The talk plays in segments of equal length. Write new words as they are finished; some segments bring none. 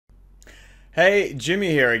Hey, Jimmy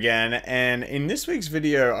here again, and in this week's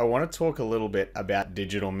video, I want to talk a little bit about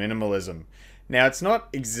digital minimalism. Now, it's not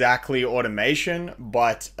exactly automation,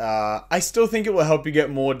 but I still think it will help you get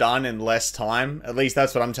more done in less time. At least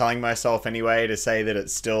that's what I'm telling myself anyway, to say that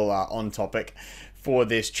it's still on topic for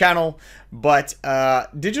this channel. But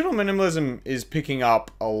digital minimalism is picking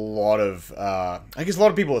up a lot of, I guess a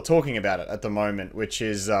lot of people are talking about it at the moment, which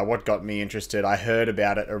is what got me interested. I heard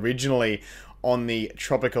about it originally on the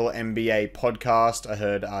Tropical MBA podcast. I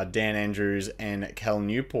heard Dan Andrews and Cal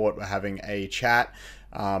Newport were having a chat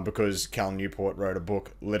because Cal Newport wrote a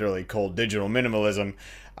book literally called Digital Minimalism.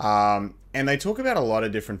 And they talk about a lot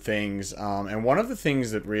of different things. And one of the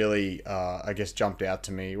things that really, I guess, jumped out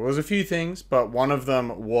to me was a few things, but one of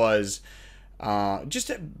them was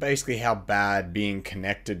just basically how bad being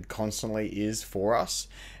connected constantly is for us.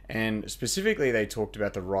 And specifically, they talked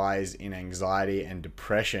about the rise in anxiety and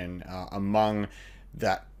depression among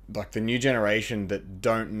that, like the new generation that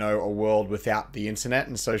don't know a world without the internet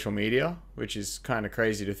and social media, which is kind of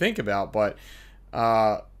crazy to think about. But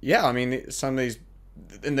yeah, I mean, some of these,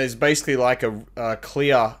 and there's basically like a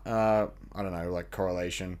clear, I don't know, like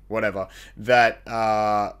correlation, whatever, that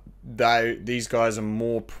these guys are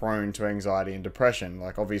more prone to anxiety and depression.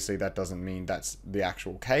 Like, obviously, that doesn't mean that's the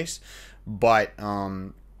actual case, but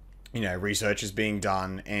you know, research is being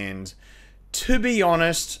done, and to be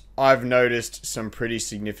honest, I've noticed some pretty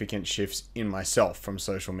significant shifts in myself from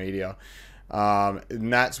social media.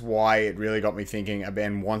 And that's why it really got me thinking about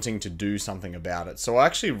and wanting to do something about it. So I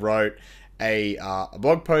actually wrote a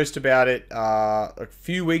blog post about it a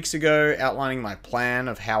few weeks ago, outlining my plan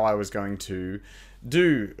of how I was going to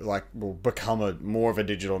become more of a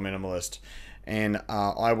digital minimalist. And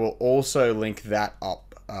I will also link that up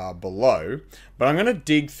below, but I'm going to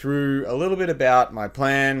dig through a little bit about my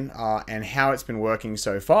plan and how it's been working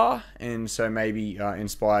so far, and so maybe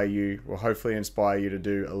inspire you, or hopefully inspire you to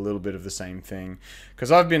do a little bit of the same thing,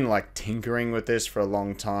 because I've been like tinkering with this for a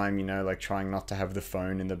long time, you know, like trying not to have the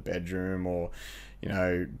phone in the bedroom, or you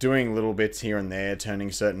know, doing little bits here and there,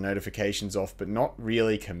 turning certain notifications off, but not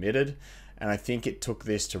really committed. And I think it took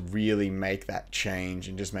this to really make that change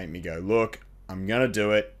and just make me go, look, I'm gonna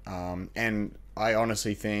do it. And I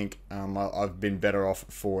honestly think I've been better off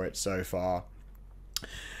for it so far.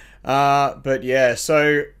 But yeah,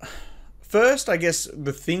 so first, I guess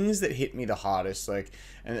the things that hit me the hardest, like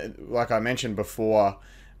I mentioned before,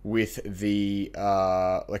 with the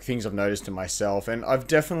like things I've noticed in myself, and I've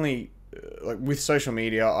definitely like with social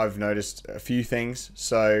media, I've noticed a few things.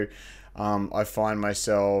 So I find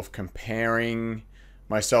myself comparing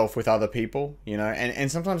myself with other people, you know, and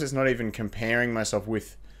sometimes it's not even comparing myself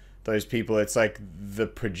with those people, it's like the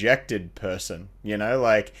projected person, you know,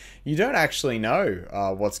 like you don't actually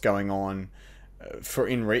know what's going on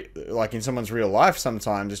like in someone's real life.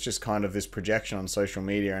 Sometimes it's just kind of this projection on social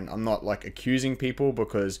media. And I'm not like accusing people,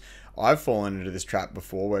 because I've fallen into this trap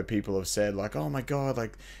before where people have said like, oh my god,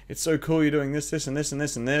 like it's so cool you're doing this and this and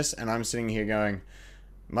this and this, and I'm sitting here going,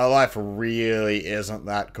 my life really isn't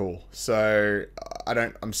that cool. So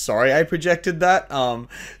I'm sorry I projected that.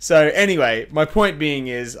 So anyway, my point being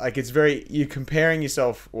is, like, it's you're comparing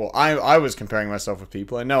yourself. Well, I was comparing myself with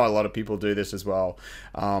people. I know a lot of people do this as well.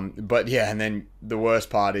 But yeah, and then the worst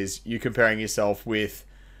part is you comparing yourself with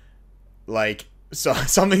like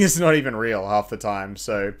something that's not even real half the time.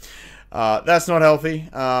 So that's not healthy.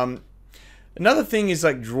 Another thing is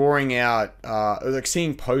like drawing out, like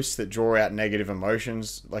seeing posts that draw out negative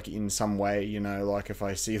emotions, like in some way, you know, like if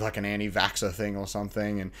I see like an anti-vaxxer thing or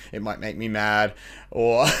something and it might make me mad,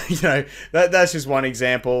 or, you know, that's just one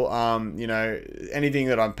example. You know, anything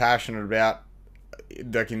that I'm passionate about,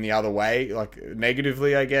 like in the other way, like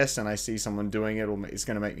negatively, I guess, and I see someone doing it, it's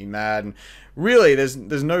going to make me mad. And really, there's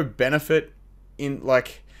no benefit in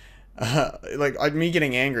like me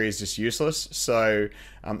getting angry is just useless. So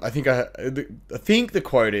I think the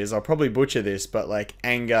quote is, I'll probably butcher this, but like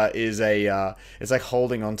anger is it's like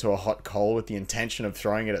holding onto a hot coal with the intention of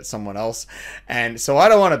throwing it at someone else. And so I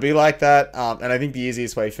don't want to be like that. And I think the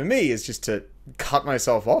easiest way for me is just to cut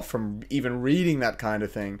myself off from even reading that kind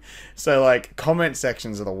of thing. So like comment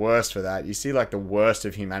sections are the worst for that. You see like the worst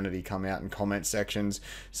of humanity come out in comment sections.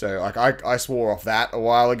 So like I swore off that a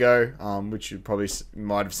while ago, which you probably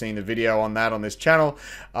might have seen the video on that on this channel.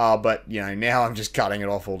 But you know, now I'm just cutting it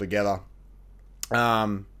off altogether.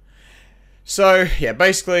 So yeah,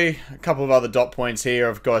 basically a couple of other dot points here.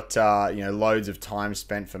 I've got you know, loads of time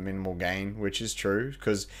spent for minimal gain, which is true,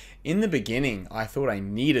 because in the beginning I thought I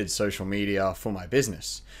needed social media for my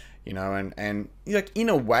business, you know, and like in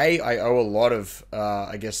a way I owe a lot of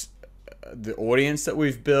I guess the audience that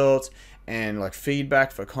we've built and like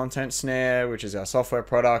feedback for Content Snare, which is our software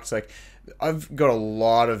products. Like, I've got a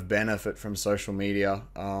lot of benefit from social media,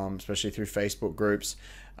 especially through Facebook groups.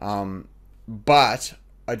 But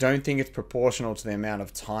I don't think it's proportional to the amount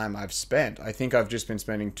of time I've spent. I think I've just been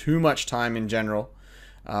spending too much time in general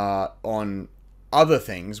on other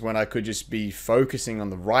things when I could just be focusing on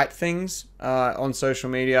the right things on social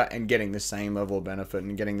media and getting the same level of benefit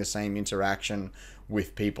and getting the same interaction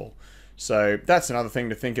with people. So that's another thing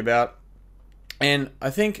to think about. And I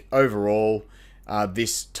think overall,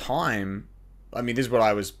 this time, I mean, this is what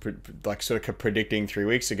I was like sort of predicting 3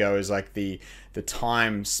 weeks ago, is like the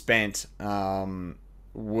time spent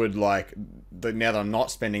would like, now that I'm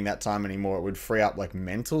not spending that time anymore, it would free up like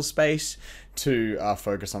mental space to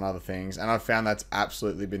focus on other things. And I've found that's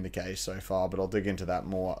absolutely been the case so far, but I'll dig into that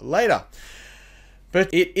more later.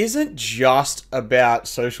 But it isn't just about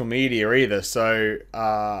social media either. So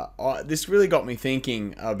this really got me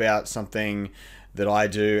thinking about something that I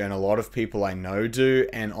do and a lot of people I know do.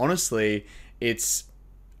 And honestly, it's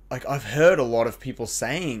like, I've heard a lot of people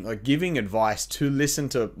saying, like, giving advice to listen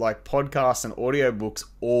to like podcasts and audiobooks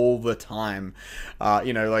all the time.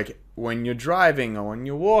 Like when you're driving or when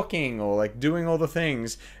you're walking or like doing all the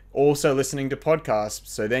things, also listening to podcasts.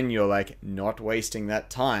 So then you're like not wasting that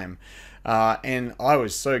time. And I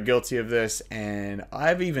was so guilty of this, and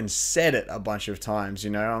I've even said it a bunch of times.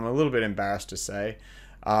 I'm a little bit embarrassed to say,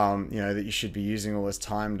 that you should be using all this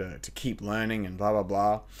time to keep learning and blah, blah,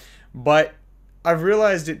 blah. But I've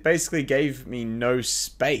realized it basically gave me no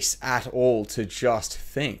space at all to just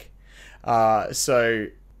think. So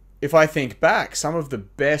if I think back, some of the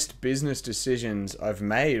best business decisions I've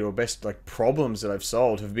made, or best like problems that I've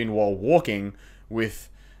solved, have been while walking with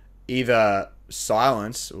either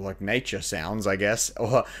silence, or like nature sounds, I guess,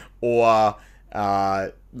 or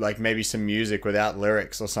like maybe some music without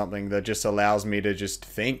lyrics or something that just allows me to just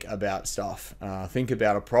think about stuff, think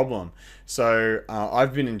about a problem. So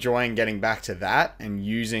I've been enjoying getting back to that and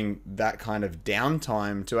using that kind of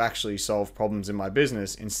downtime to actually solve problems in my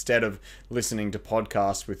business instead of listening to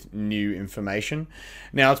podcasts with new information.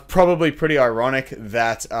 Now, it's probably pretty ironic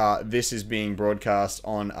that this is being broadcast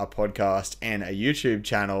on a podcast and a YouTube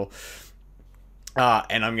channel.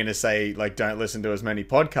 And I'm going to say, like, don't listen to as many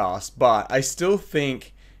podcasts, but I still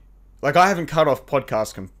think, like, I haven't cut off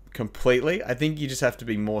podcasts completely. I think you just have to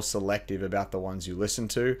be more selective about the ones you listen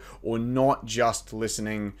to, or not just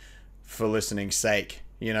listening for listening's sake.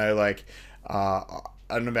 Like, I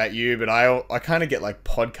don't know about you, but I kind of get like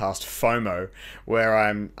podcast FOMO, where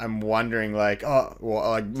I'm wondering like, I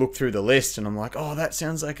look through the list and I'm like, that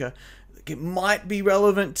sounds like it might be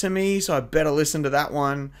relevant to me, so I better listen to that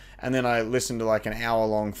one. And then I listen to like an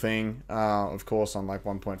hour-long thing, of course on like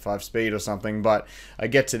 1.5 speed or something, but I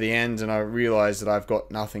get to the end and I realize that I've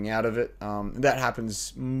got nothing out of it. That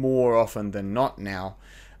happens more often than not now.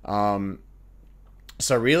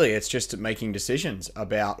 So really, it's just making decisions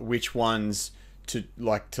about which ones to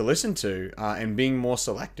listen to, and being more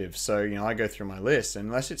selective. So I go through my list, and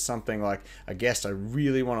unless it's something like a guest I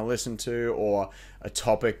really want to listen to, or a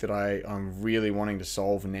topic that I'm really wanting to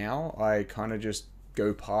solve now, I kind of just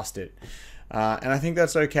go past it, and I think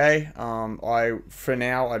that's okay. For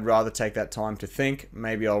now, I'd rather take that time to think.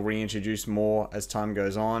 Maybe I'll reintroduce more as time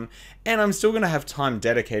goes on, and I'm still going to have time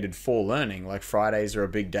dedicated for learning. Like Fridays are a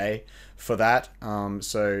big day for that.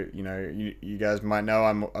 So you guys might know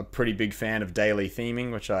I'm a pretty big fan of daily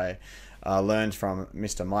theming, which I learned from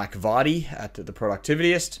Mr. Mike Vardy at the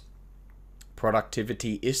Productivityist.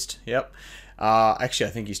 Yep. Actually,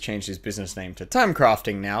 I think he's changed his business name to Time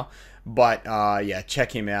Crafting now. But yeah,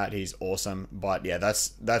 check him out. He's awesome. But yeah,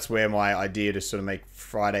 that's where my idea to sort of make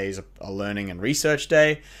Fridays a learning and research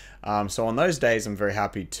day. So on those days, I'm very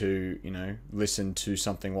happy to, listen to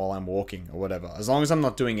something while I'm walking or whatever. As long as I'm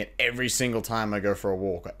not doing it every single time I go for a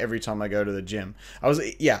walk or every time I go to the gym. I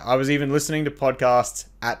was even listening to podcasts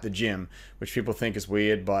at the gym, which people think is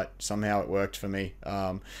weird, but somehow it worked for me.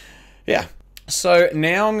 Yeah. So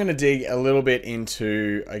now I'm going to dig a little bit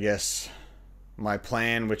into, I guess, my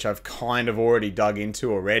plan, which I've kind of already dug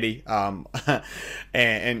into already.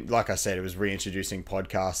 And like I said, it was reintroducing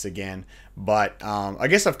podcasts again. But I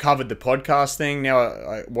guess I've covered the podcast thing.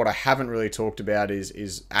 Now, what I haven't really talked about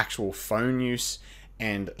is actual phone use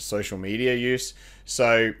and social media use.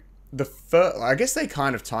 So I guess they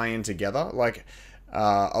kind of tie in together. Like,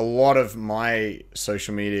 a lot of my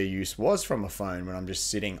social media use was from a phone when I'm just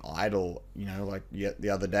sitting idle. Like the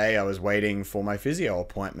other day I was waiting for my physio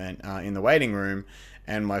appointment in the waiting room,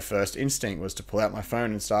 and my first instinct was to pull out my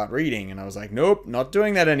phone and start reading, and I was like, nope, not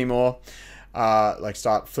doing that anymore.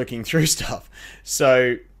 Start flicking through stuff.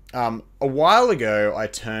 So A while ago, I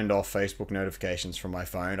turned off Facebook notifications from my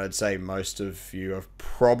phone. I'd say most of you have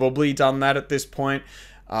probably done that at this point.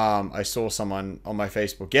 I saw someone on my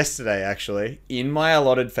Facebook yesterday, actually, in my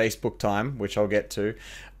allotted Facebook time, which I'll get to.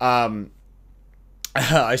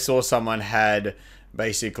 I saw someone had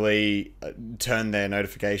basically turned their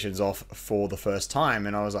notifications off for the first time,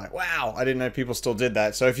 and I was like, wow, I didn't know people still did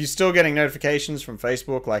that. So if you're still getting notifications from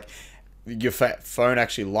Facebook, like your phone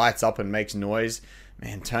actually lights up and makes noise,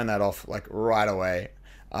 man, turn that off like right away.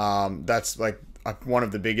 That's like one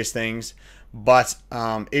of the biggest things. But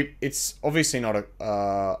it's obviously not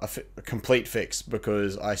a complete fix,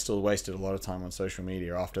 because I still wasted a lot of time on social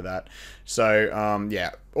media after that. So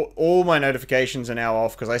yeah, all my notifications are now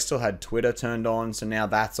off, because I still had Twitter turned on, so now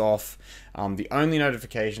that's off. The only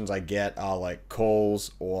notifications I get are like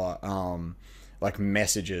calls or like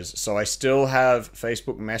messages. So I still have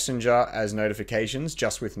Facebook Messenger as notifications,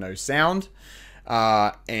 just with no sound,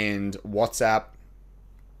 and WhatsApp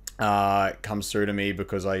comes through to me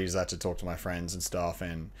because I use that to talk to my friends and stuff.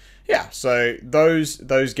 And yeah, so those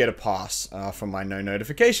get a pass from my no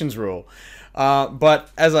notifications rule.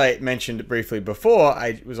 But as I mentioned briefly before,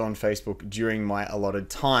 I was on Facebook during my allotted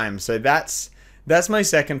time. So that's my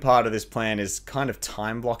second part of this plan, is kind of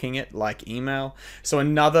time blocking it like email. So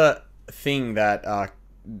another thing that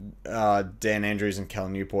Dan Andrews and Cal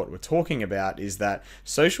Newport were talking about is that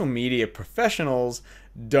social media professionals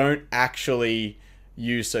don't actually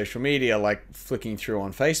use social media like flicking through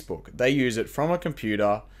on Facebook. They use it from a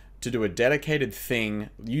computer to do a dedicated thing,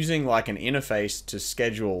 using like an interface to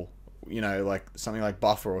schedule, you know, like something like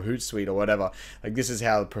Buffer or Hootsuite or whatever. Like, this is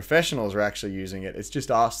how the professionals are actually using it. It's just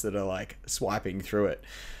us that are like swiping through it.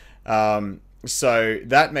 So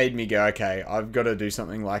that made me go, okay, I've got to do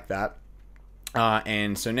something like that.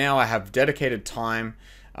 And so now I have dedicated time,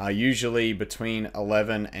 usually between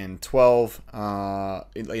 11 and 12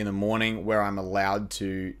 in the morning, where I'm allowed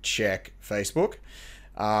to check Facebook.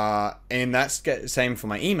 And that's the same for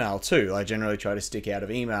my email too. I generally try to stick out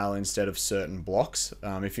of email instead of certain blocks.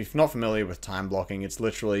 If you're not familiar with time blocking, it's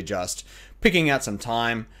literally just picking out some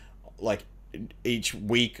time, like each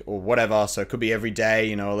week or whatever. So it could be every day,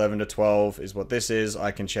 you know, 11 to 12 is what this is.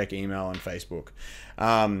 I can check email and Facebook.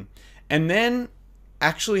 And then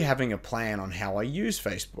actually having a plan on how I use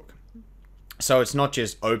Facebook. So it's not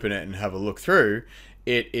just open it and have a look through.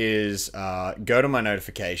 It is go to my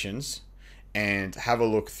notifications and have a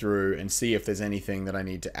look through and see if there's anything that I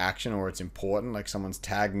need to action or it's important. Like, someone's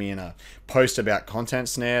tagged me in a post about content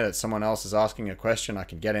snare that someone else is asking a question, I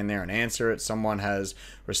can get in there and answer it. Someone has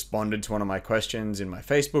responded to one of my questions in my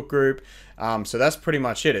Facebook group. So that's pretty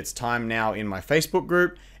much it. It's time now in my Facebook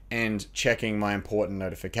group and checking my important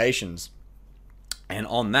notifications. And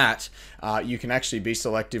on that, you can actually be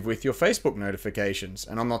selective with your Facebook notifications.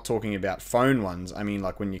 And I'm not talking about phone ones. I mean,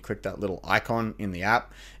 like when you click that little icon in the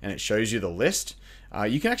app and it shows you the list,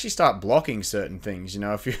 you can actually start blocking certain things. You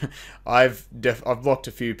know, if you, I've blocked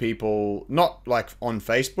a few people, not like on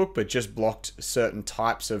Facebook, but just blocked certain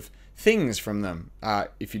types of things from them.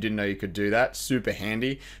 If you didn't know you could do that, super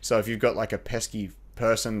handy. So if you've got like a pesky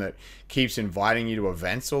person that keeps inviting you to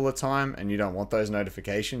events all the time and you don't want those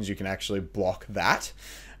notifications, you can actually block that.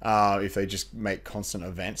 If they just make constant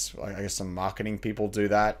events, I guess some marketing people do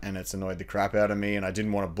that, and it's annoyed the crap out of me, and I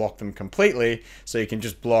didn't want to block them completely. So you can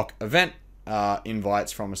just block event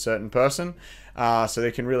invites from a certain person, so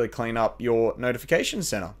they can really clean up your notification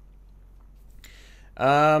center.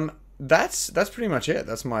 That's pretty much it.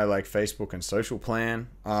 That's my like Facebook and social plan.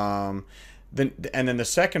 And then the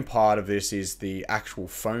second part of this is the actual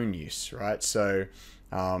phone use, right? So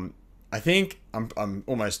I think I'm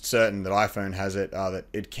almost certain that iPhone has it, that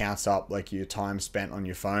it counts up like your time spent on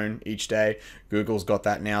your phone each day. Google's got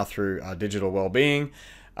that now through digital well-being.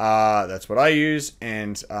 That's what I use,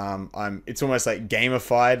 and it's almost like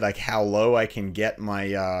gamified, like how low I can get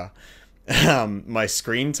my my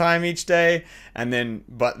screen time each day.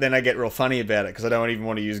 But then I get real funny about it because I don't even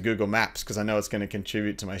want to use Google Maps because I know it's going to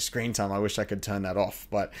contribute to my screen time. I wish I could turn that off,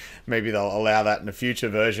 but maybe they'll allow that in a future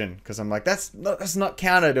version, because I'm like, that's not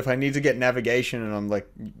counted if I need to get navigation and I'm like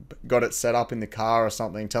got it set up in the car or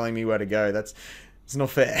something telling me where to go. It's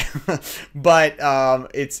not fair. But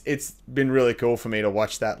it's been really cool for me to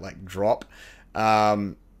watch that like drop.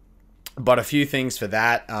 But a few things for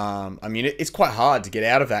that. I mean, it's quite hard to get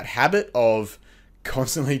out of that habit of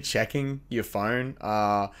constantly checking your phone.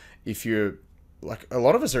 If you're like, a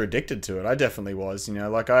lot of us are addicted to it. I definitely was, you know,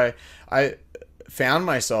 like I found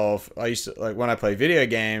myself, I used to, like when I play video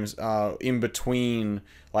games, in between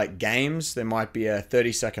like games, there might be a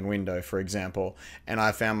 30-second window, for example. And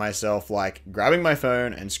I found myself like grabbing my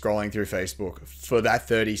phone and scrolling through Facebook for that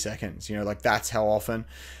 30 seconds, you know, like that's how often.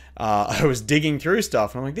 I was digging through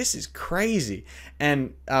stuff and I'm like, this is crazy.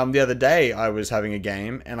 And the other day I was having a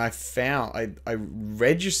game and I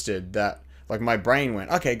registered that, like, my brain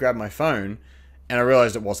went, okay, grab my phone. And I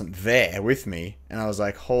realized it wasn't there with me. And I was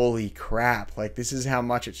like, holy crap. Like, this is how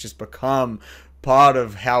much it's just become part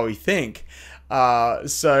of how we think.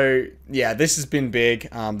 So yeah, this has been big.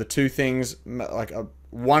 The two things, like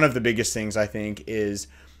one of the biggest things I think is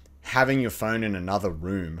having your phone in another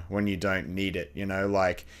room when you don't need it. You know,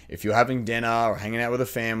 like if you're having dinner or hanging out with a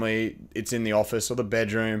family, it's in the office or the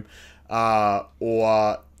bedroom, or,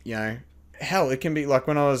 you know, hell, it can be like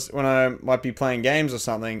when I might be playing games or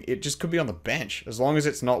something, it just could be on the bench. As long as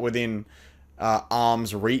it's not within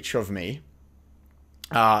arm's reach of me,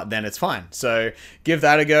 then it's fine. So give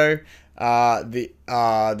that a go. The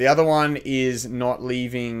other one is not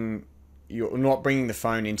bringing the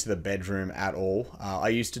phone into the bedroom at all. I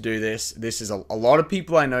used to do this. This is a lot of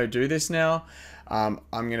people I know do this now. I'm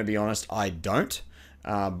going to be honest, I don't.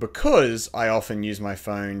 Because I often use my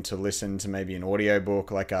phone to listen to maybe an audiobook,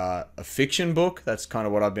 like a fiction book. That's kind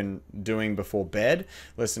of what I've been doing before bed,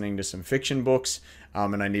 listening to some fiction books,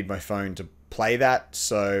 and I need my phone to play that.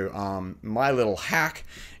 So my little hack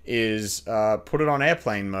is put it on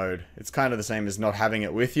airplane mode. It's kind of the same as not having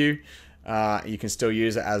it with you. You can still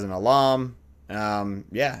use it as an alarm.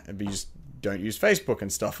 Yeah, but you just don't use Facebook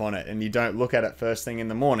and stuff on it, and you don't look at it first thing in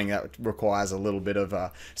the morning. That requires a little bit of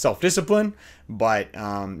self-discipline, but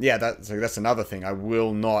yeah, that's another thing. I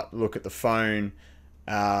will not look at the phone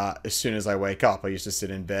as soon as I wake up. I used to sit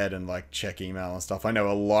in bed and like check email and stuff. I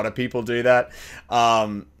know a lot of people do that,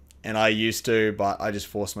 and I used to, but I just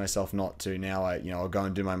force myself not to. Now I'll go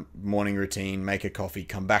and do my morning routine, make a coffee,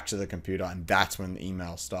 come back to the computer, and that's when the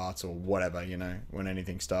email starts or whatever, when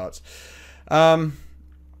anything starts.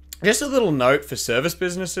 Just a little note for service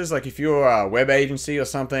businesses, like if you're a web agency or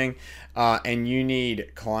something, and you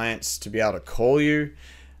need clients to be able to call you,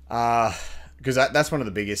 because that's one of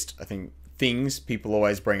the biggest, I think, things people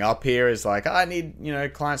always bring up here is like, I need,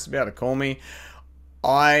 clients to be able to call me.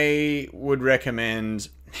 I would recommend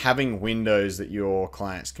having windows that your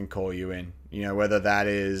clients can call you in, whether that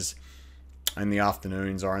is in the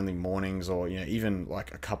afternoons or only mornings, or, even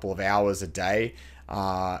like a couple of hours a day.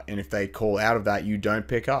 And if they call out of that, you don't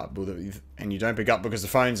pick up, and you don't pick up because the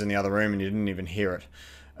phone's in the other room and you didn't even hear it.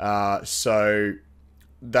 So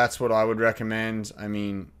that's what I would recommend. I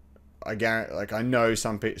mean, I know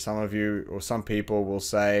some of you or some people will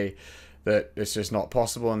say that it's just not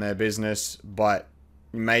possible in their business, but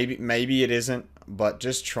maybe it isn't. But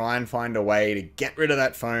just try and find a way to get rid of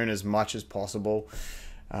that phone as much as possible.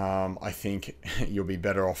 I think you'll be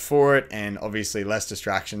better off for it, and obviously less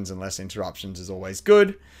distractions and less interruptions is always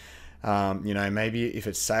good. Maybe if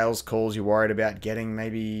it's sales calls you're worried about getting,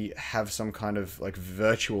 maybe have some kind of like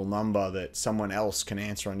virtual number that someone else can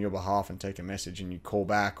answer on your behalf and take a message and you call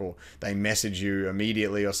back, or they message you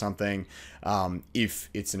immediately or something, if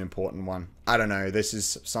it's an important one. I don't know, this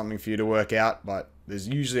is something for you to work out, but there's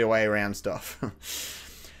usually a way around stuff.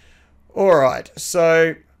 Alright,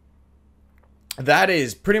 so that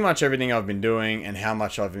is pretty much everything I've been doing and how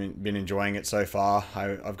much I've been enjoying it so far.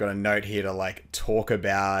 I've got a note here to like talk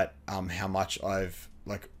about how much I've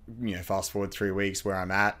fast forward 3 weeks where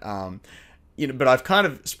I'm at. But I've kind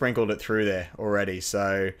of sprinkled it through there already.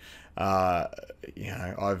 So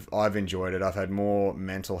I've enjoyed it. I've had more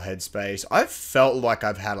mental headspace. I've felt like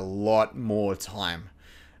I've had a lot more time.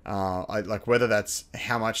 Whether that's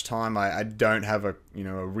how much time, I don't have a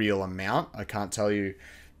real amount. I can't tell you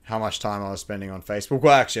how much time I was spending on Facebook.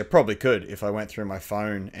 Well, actually, I probably could if I went through my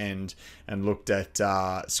phone and looked at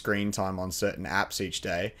screen time on certain apps each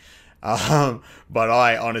day. But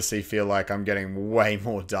I honestly feel like I'm getting way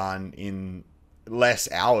more done in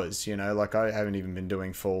less hours. Like I haven't even been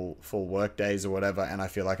doing full work days or whatever, and I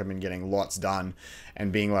feel like I've been getting lots done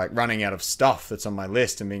and being like running out of stuff that's on my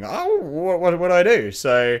list and being like, oh, what do I do?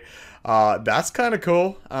 So that's kind of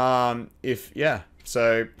cool.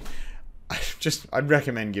 So I'd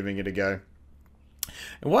recommend giving it a go.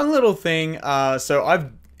 And one little thing,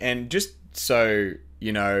 nobody's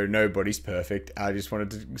perfect. I just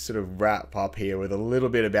wanted to sort of wrap up here with a little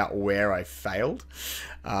bit about where I failed.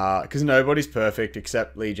 Because nobody's perfect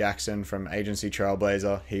except Lee Jackson from Agency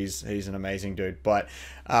Trailblazer. He's an amazing dude. But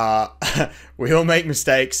we all make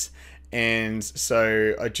mistakes. And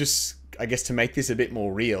so I guess to make this a bit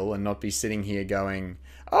more real and not be sitting here going,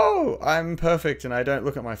 oh, I'm perfect and I don't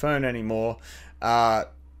look at my phone anymore.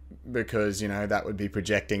 because, you know, that would be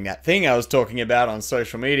projecting that thing I was talking about on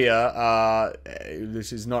social media.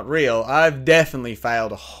 This is not real. I've definitely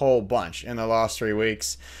failed a whole bunch in the last 3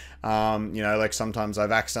 weeks. You know, like sometimes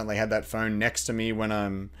I've accidentally had that phone next to me when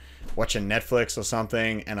I'm watching Netflix or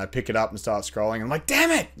something, and I pick it up and start scrolling. And I'm like,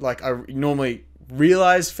 damn it! Like, I normally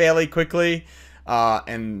realize fairly quickly,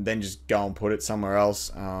 and then just go and put it somewhere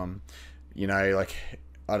else. You know, like,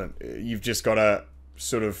 you've just got to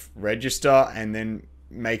sort of register and then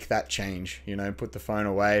make that change, you know, put the phone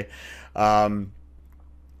away. And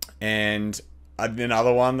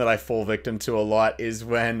another one that I fall victim to a lot is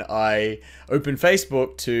when I open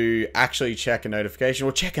Facebook to actually check a notification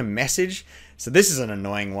or check a message. So this is an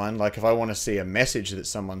annoying one. Like, if I want to see a message that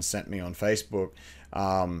someone sent me on Facebook,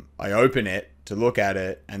 I open it to look at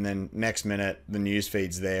it, and then next minute the news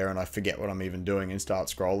feed's there and I forget what I'm even doing and start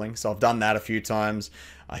scrolling. So I've done that a few times.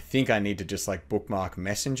 I think I need to just like bookmark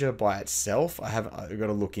Messenger by itself. I've got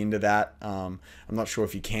to look into that. I'm not sure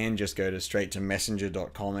if you can just go straight to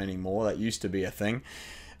messenger.com anymore. That used to be a thing.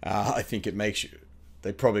 I think it makes you,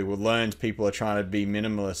 they probably will learn people are trying to be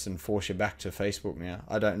minimalist and force you back to Facebook now.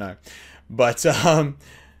 I don't know. But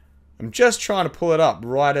I'm just trying to pull it up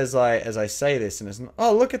right as I say this, and it's,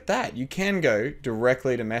 oh, look at that. You can go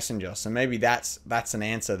directly to Messenger. So maybe that's an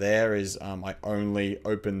answer there, is I only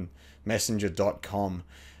open messenger.com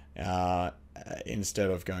instead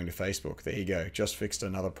of going to Facebook. There you go. Just fixed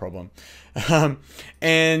another problem.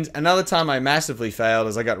 And another time I massively failed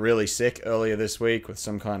is I got really sick earlier this week with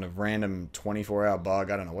some kind of random 24-hour bug.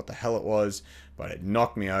 I don't know what the hell it was, but it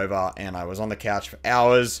knocked me over, and I was on the couch for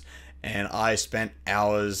hours. And I spent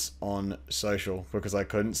hours on social because I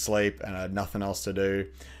couldn't sleep and I had nothing else to do.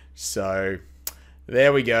 So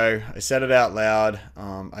there we go. I said it out loud.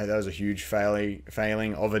 That was a huge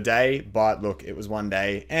failing of a day. But look, it was one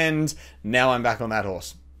day. And now I'm back on that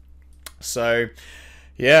horse. So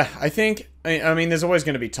yeah, I mean, there's always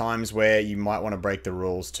going to be times where you might want to break the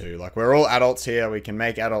rules too. Like, we're all adults here. We can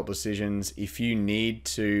make adult decisions. If you need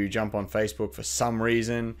to jump on Facebook for some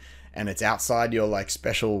reason, and it's outside your like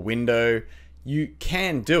special window, you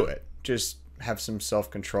can do it. Just have some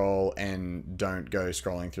self-control and don't go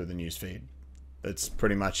scrolling through the newsfeed. That's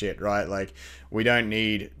pretty much it, right? Like, we don't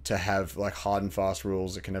need to have like hard and fast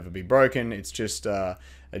rules that can never be broken. It's just a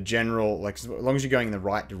general, like, as long as you're going in the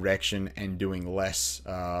right direction and doing less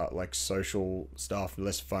like social stuff,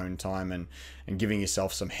 less phone time, and giving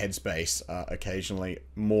yourself some headspace occasionally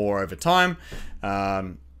more over time,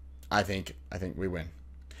 I think we win.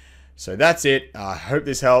 So that's it. I hope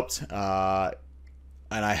this helped, and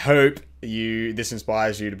I hope this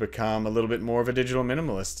inspires you to become a little bit more of a digital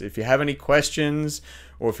minimalist. If you have any questions,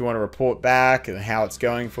 or if you want to report back and how it's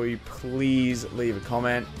going for you, please leave a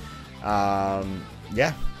comment.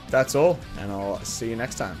 Yeah, that's all, and I'll see you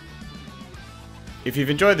next time. If you've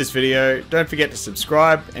enjoyed this video, don't forget to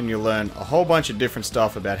subscribe, and you'll learn a whole bunch of different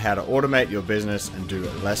stuff about how to automate your business and do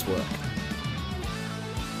less work.